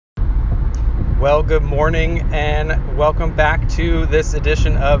Well, good morning and welcome back to this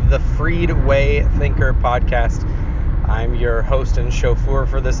edition of the Freedway Thinker podcast. I'm your host and chauffeur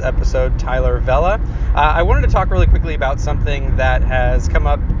for this episode, Tyler Vella. I wanted to talk really quickly about something that has come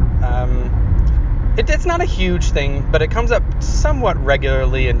up. It's not a huge thing, but it comes up somewhat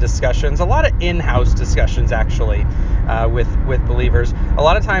regularly in discussions, a lot of in-house discussions actually, with believers. A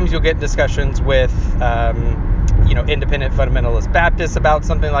lot of times you'll get discussions with independent fundamentalist Baptists about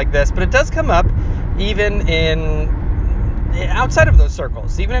something like this, but it does come up even outside of those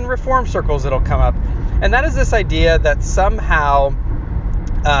circles, even in Reformed circles it'll come up. And that is this idea that somehow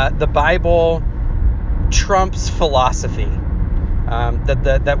the Bible trumps philosophy,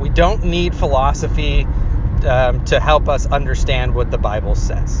 that we don't need philosophy to help us understand what the Bible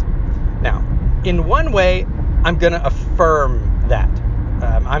says. Now, in one way, I'm going to affirm that.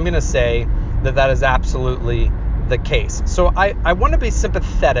 I'm going to say that is absolutely the case. So I want to be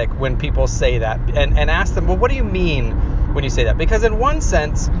sympathetic when people say that and ask them, well, what do you mean when you say that? Because in one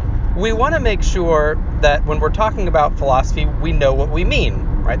sense, we want to make sure that when we're talking about philosophy, we know what we mean,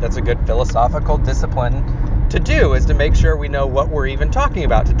 right? That's a good philosophical discipline to do, is to make sure we know what we're even talking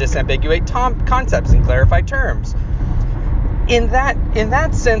about, to disambiguate concepts and clarify terms. In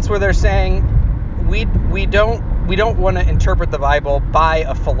that sense, where they're saying we don't want to interpret the Bible by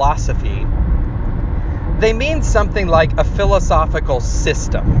a philosophy, they mean something like a philosophical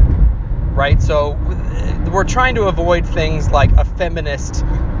system, right? So we're trying to avoid things like a feminist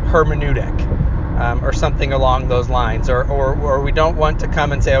hermeneutic or something along those lines, or we don't want to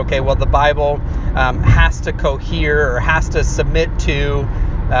come and say, okay, well, the Bible has to cohere or has to submit to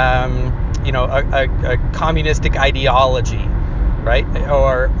a communistic ideology, right?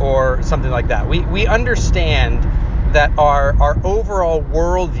 Or something like that. We understand that our overall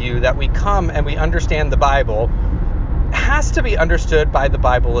worldview, that we come and we understand the Bible, has to be understood by the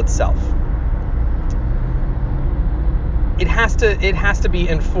Bible itself. It has to be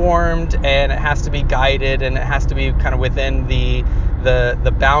informed, and it has to be guided, and it has to be kind of within the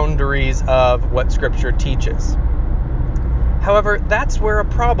boundaries of what Scripture teaches. However, that's where a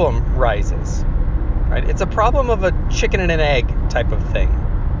problem rises, right? It's a problem of a chicken and an egg type of thing.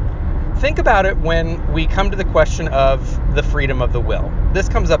 Think about it when we come to the question of the freedom of the will. This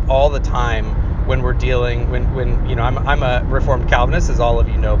comes up all the time when we're dealing, when I'm a Reformed Calvinist, as all of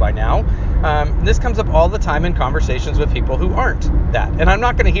you know by now. This comes up all the time in conversations with people who aren't that. And I'm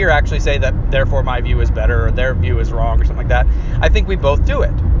not going to here actually say that therefore my view is better or their view is wrong or something like that. I think we both do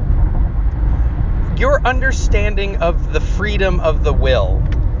it. Your understanding of the freedom of the will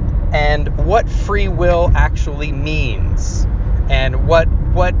and what free will actually means and what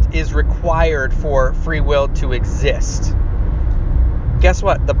is required for free will to exist. Guess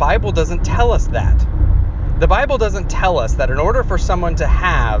what? The Bible doesn't tell us that. The Bible doesn't tell us that in order for someone to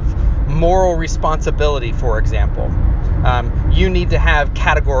have moral responsibility, for example, you need to have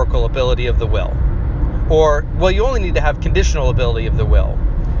categorical ability of the will. Or, well, you only need to have conditional ability of the will.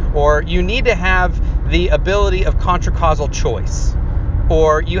 Or you need to have the ability of contra-causal choice.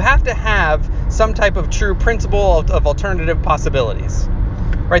 Or you have to have some type of true principle of alternative possibilities.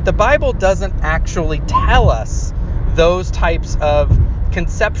 Right? The Bible doesn't actually tell us those types of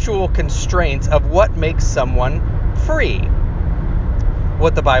conceptual constraints of what makes someone free.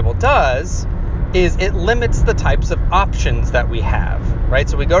 What the Bible does is it limits the types of options that we have, right?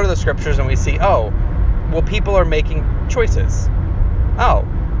 So we go to the Scriptures and we see, people are making choices.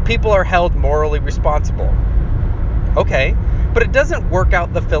 People are held morally responsible. Okay. But it doesn't work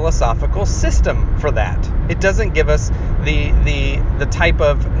out the philosophical system for that. It doesn't give us the type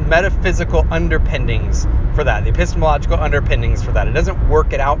of metaphysical underpinnings for that, the epistemological underpinnings for that. It doesn't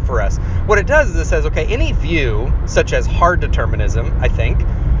work it out for us. What it does is it says, okay, any view, such as hard determinism, I think,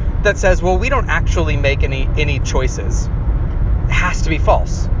 that says, well, we don't actually make any choices, has to be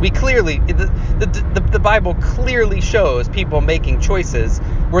false. We clearly, the Bible clearly shows people making choices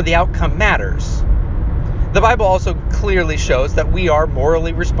where the outcome matters. The Bible also clearly shows that we are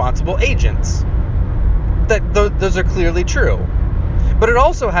morally responsible agents. That those are clearly true. But it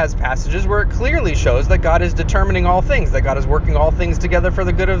also has passages where it clearly shows that God is determining all things, that God is working all things together for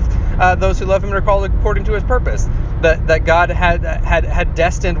the good of those who love Him and are called according to His purpose. That God had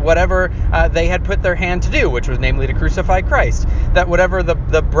destined whatever they had put their hand to do, which was namely to crucify Christ. That whatever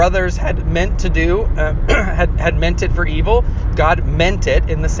the brothers had meant to do, had meant it for evil, God meant it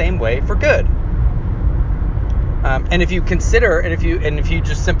in the same way for good. And if you consider, and if you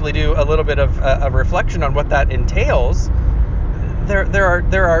just simply do a little bit of a reflection on what that entails,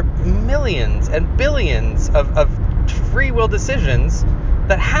 there are millions and billions of free will decisions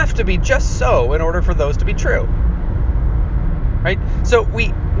that have to be just so in order for those to be true. right? So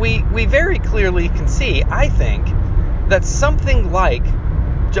we very clearly can see, I think, that something like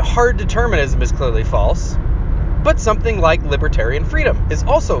hard determinism is clearly false, but something like libertarian freedom is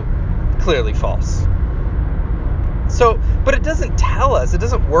also clearly false. So, but it doesn't tell us, it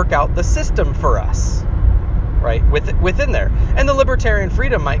doesn't work out the system for us, right, within there. And the libertarian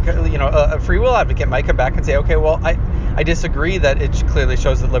freedom might, a free will advocate might come back and say, okay, well, I disagree that it clearly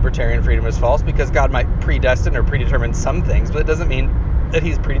shows that libertarian freedom is false, because God might predestine or predetermine some things, but it doesn't mean that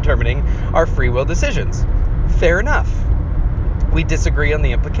he's predetermining our free will decisions. Fair enough. We disagree on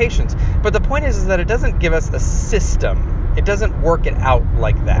the implications. But the point is that it doesn't give us a system. It doesn't work it out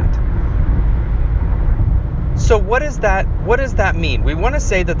like that. So what does that mean? We want to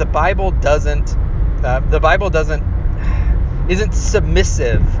say that the Bible isn't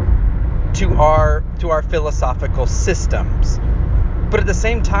submissive to our philosophical systems. But at the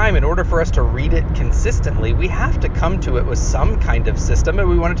same time, in order for us to read it consistently, we have to come to it with some kind of system, and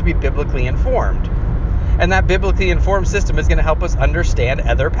we want it to be biblically informed. And that biblically informed system is going to help us understand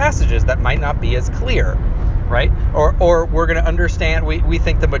other passages that might not be as clear, right? Or we're going to understand, we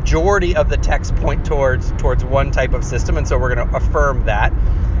think the majority of the text point towards one type of system, and so we're going to affirm that.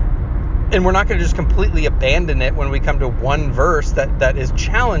 And we're not going to just completely abandon it when we come to one verse that is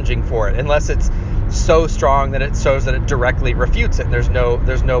challenging for it, unless it's so strong that it shows that it directly refutes it. There's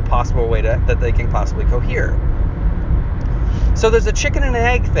no possible way that they can possibly cohere. So there's a chicken and an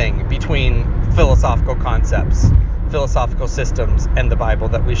egg thing between philosophical concepts, philosophical systems, and the Bible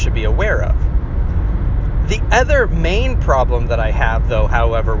that we should be aware of. The other main problem that I have, though,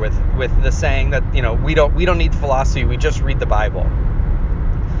 however, with the saying that, we don't need philosophy, we just read the Bible,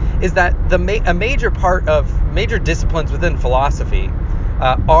 is that a major part of major disciplines within philosophy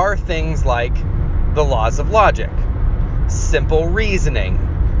are things like the laws of logic, simple reasoning,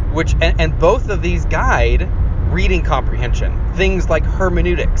 which and both of these guide reading comprehension. Things like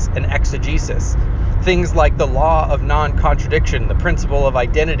hermeneutics and exegesis, things like the law of non-contradiction, the principle of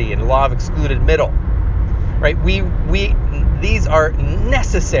identity, and the law of excluded middle. Right? These are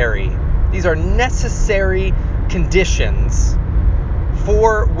necessary. These are necessary conditions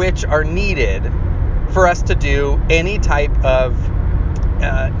for which are needed for us to do any type of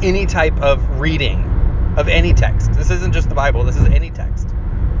reading of any text. This isn't just the Bible. This is any text.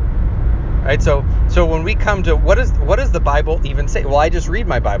 Right? So when we come to what does the Bible even say? Well, I just read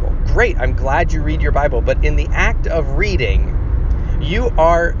my Bible. Great. I'm glad you read your Bible. But in the act of reading, you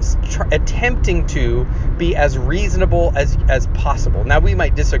are attempting to be as reasonable as possible. Now, we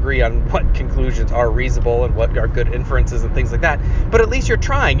might disagree on what conclusions are reasonable and what are good inferences and things like that, but at least you're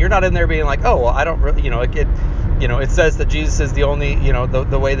trying. You're not in there being like, oh, well, I don't really, it says that Jesus is the only,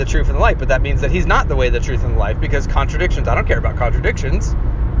 the way, the truth, and the life, but that means that he's not the way, the truth, and the life, because contradictions, I don't care about contradictions.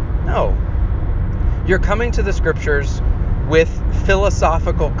 No. You're coming to the scriptures with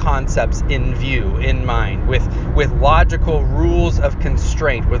philosophical concepts in view, in mind, with logical rules of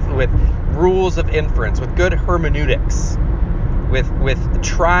constraint, with rules of inference, with good hermeneutics, with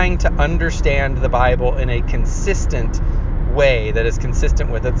trying to understand the Bible in a consistent way that is consistent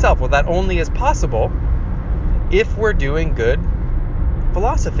with itself. Well, that only is possible if we're doing good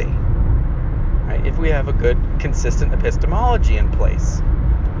philosophy, right? If we have a good, consistent epistemology in place.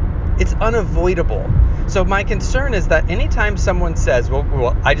 It's unavoidable. So my concern is that anytime someone says,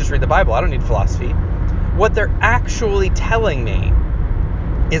 well, I just read the Bible, I don't need philosophy, what they're actually telling me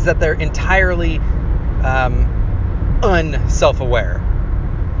is that they're entirely unself-aware,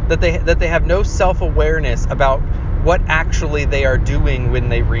 that they have no self-awareness about what actually they are doing when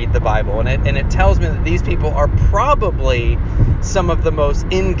they read the Bible. And it tells me that these people are probably some of the most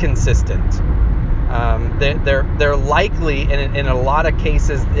inconsistent. They're likely, and in a lot of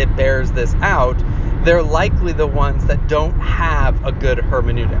cases it bears this out, they're likely the ones that don't have a good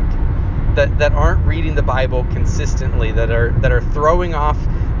hermeneutic, that aren't reading the Bible consistently, that are throwing off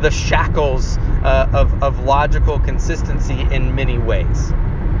the shackles of logical consistency in many ways.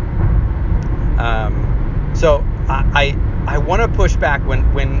 So I want to push back when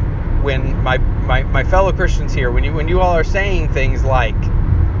my fellow Christians here, when you all are saying things like,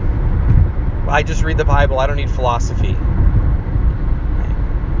 I just read the Bible, I don't need philosophy.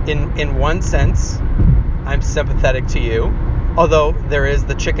 In one sense, I'm sympathetic to you, although there is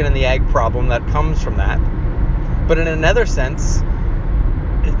the chicken and the egg problem that comes from that. But in another sense,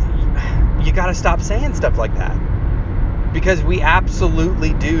 you got to stop saying stuff like that, because we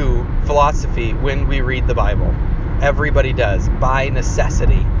absolutely do philosophy when we read the Bible. Everybody does, by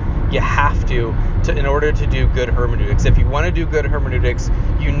necessity. You have to in order to do good hermeneutics. If you want to do good hermeneutics,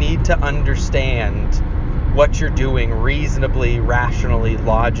 you need to understand what you're doing reasonably, rationally,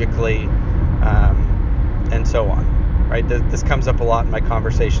 logically, and so on. right? This comes up a lot in my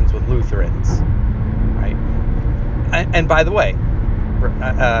conversations with Lutherans, right? And by the way,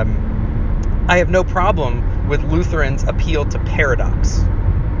 I have no problem with Lutherans' appeal to paradox.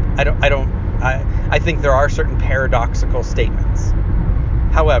 I think there are certain paradoxical statements.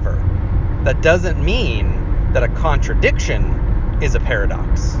 However, that doesn't mean that a contradiction is a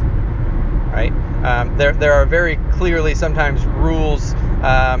paradox, right? There are very clearly sometimes rules,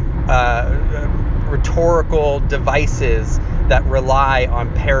 rhetorical devices that rely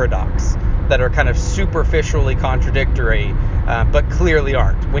on paradox, that are kind of superficially contradictory, but clearly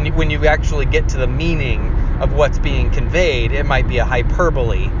aren't. When you actually get to the meaning of what's being conveyed, it might be a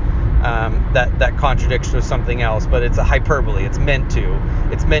hyperbole that contradicts with something else, but it's a hyperbole. It's meant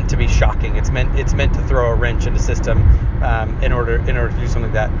to be shocking. It's meant to throw a wrench in the system in order to do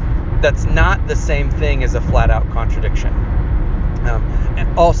something like that. That's not the same thing as a flat out contradiction.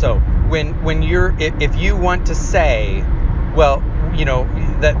 And also, if you want to say, well,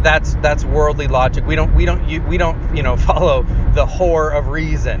 that's worldly logic. We don't follow the whore of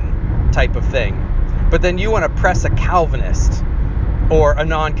reason type of thing. But then you want to press a Calvinist or a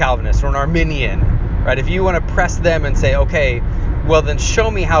non-Calvinist or an Arminian, right? If you want to press them and say, okay, well then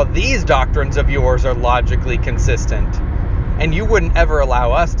show me how these doctrines of yours are logically consistent, and you wouldn't ever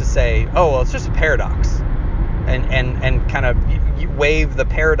allow us to say, oh, well, it's just a paradox, and kind of you wave the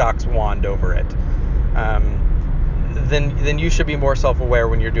paradox wand over it. Then you should be more self-aware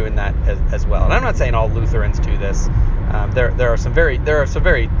when you're doing that as well. And I'm not saying all Lutherans do this. There are some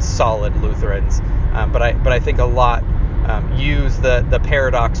very solid Lutherans, but I think a lot use the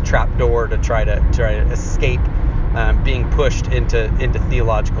paradox trapdoor to try to escape being pushed into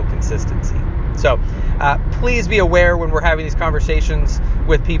theological consistency. So please be aware when we're having these conversations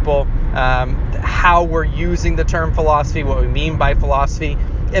with people how we're using the term philosophy, what we mean by philosophy,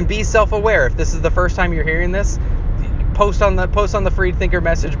 and be self-aware. If this is the first time you're hearing this, post on the Freed Thinker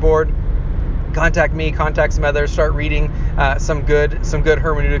message board. Contact me, contact some others, start reading some good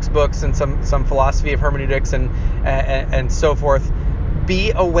hermeneutics books and some philosophy of hermeneutics and so forth.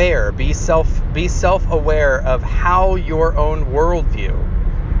 Be aware, be self-aware of how your own worldview,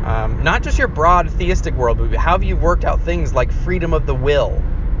 not just your broad theistic worldview, but how you've worked out things like freedom of the will,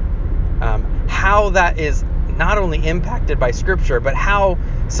 how that is not only impacted by Scripture, but how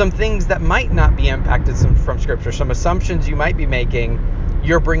some things that might not be impacted from Scripture, some assumptions you might be making,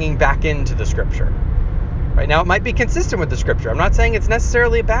 you're bringing back into the Scripture. Right now, it might be consistent with the Scripture. I'm not saying it's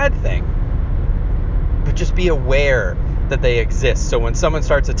necessarily a bad thing, but just be aware that they exist. So when someone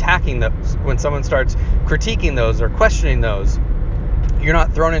starts attacking those, when someone starts critiquing those or questioning those, you're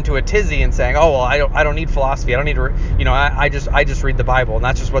not thrown into a tizzy and saying, oh, well, I don't need philosophy. I don't need to, I just read the Bible, and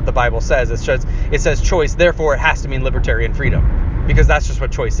that's just what the Bible says. It says choice, therefore it has to mean libertarian freedom, because that's just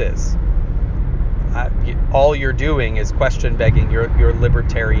what choice is. All you're doing is question begging your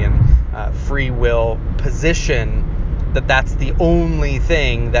libertarian free will position that's the only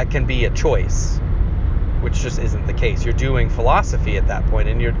thing that can be a choice, which just isn't the case. You're doing philosophy at that point,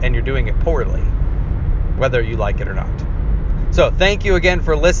 and you're doing it poorly, whether you like it or not. So thank you again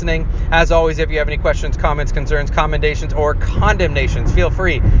for listening. As always, if you have any questions, comments, concerns, commendations, or condemnations, feel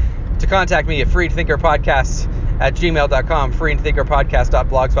free to contact me at freedthinkerpodcast@gmail.com,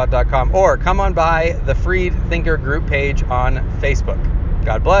 freedthinkerpodcast.blogspot.com, or come on by the Freed Thinker group page on Facebook.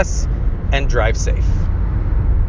 God bless, and drive safe.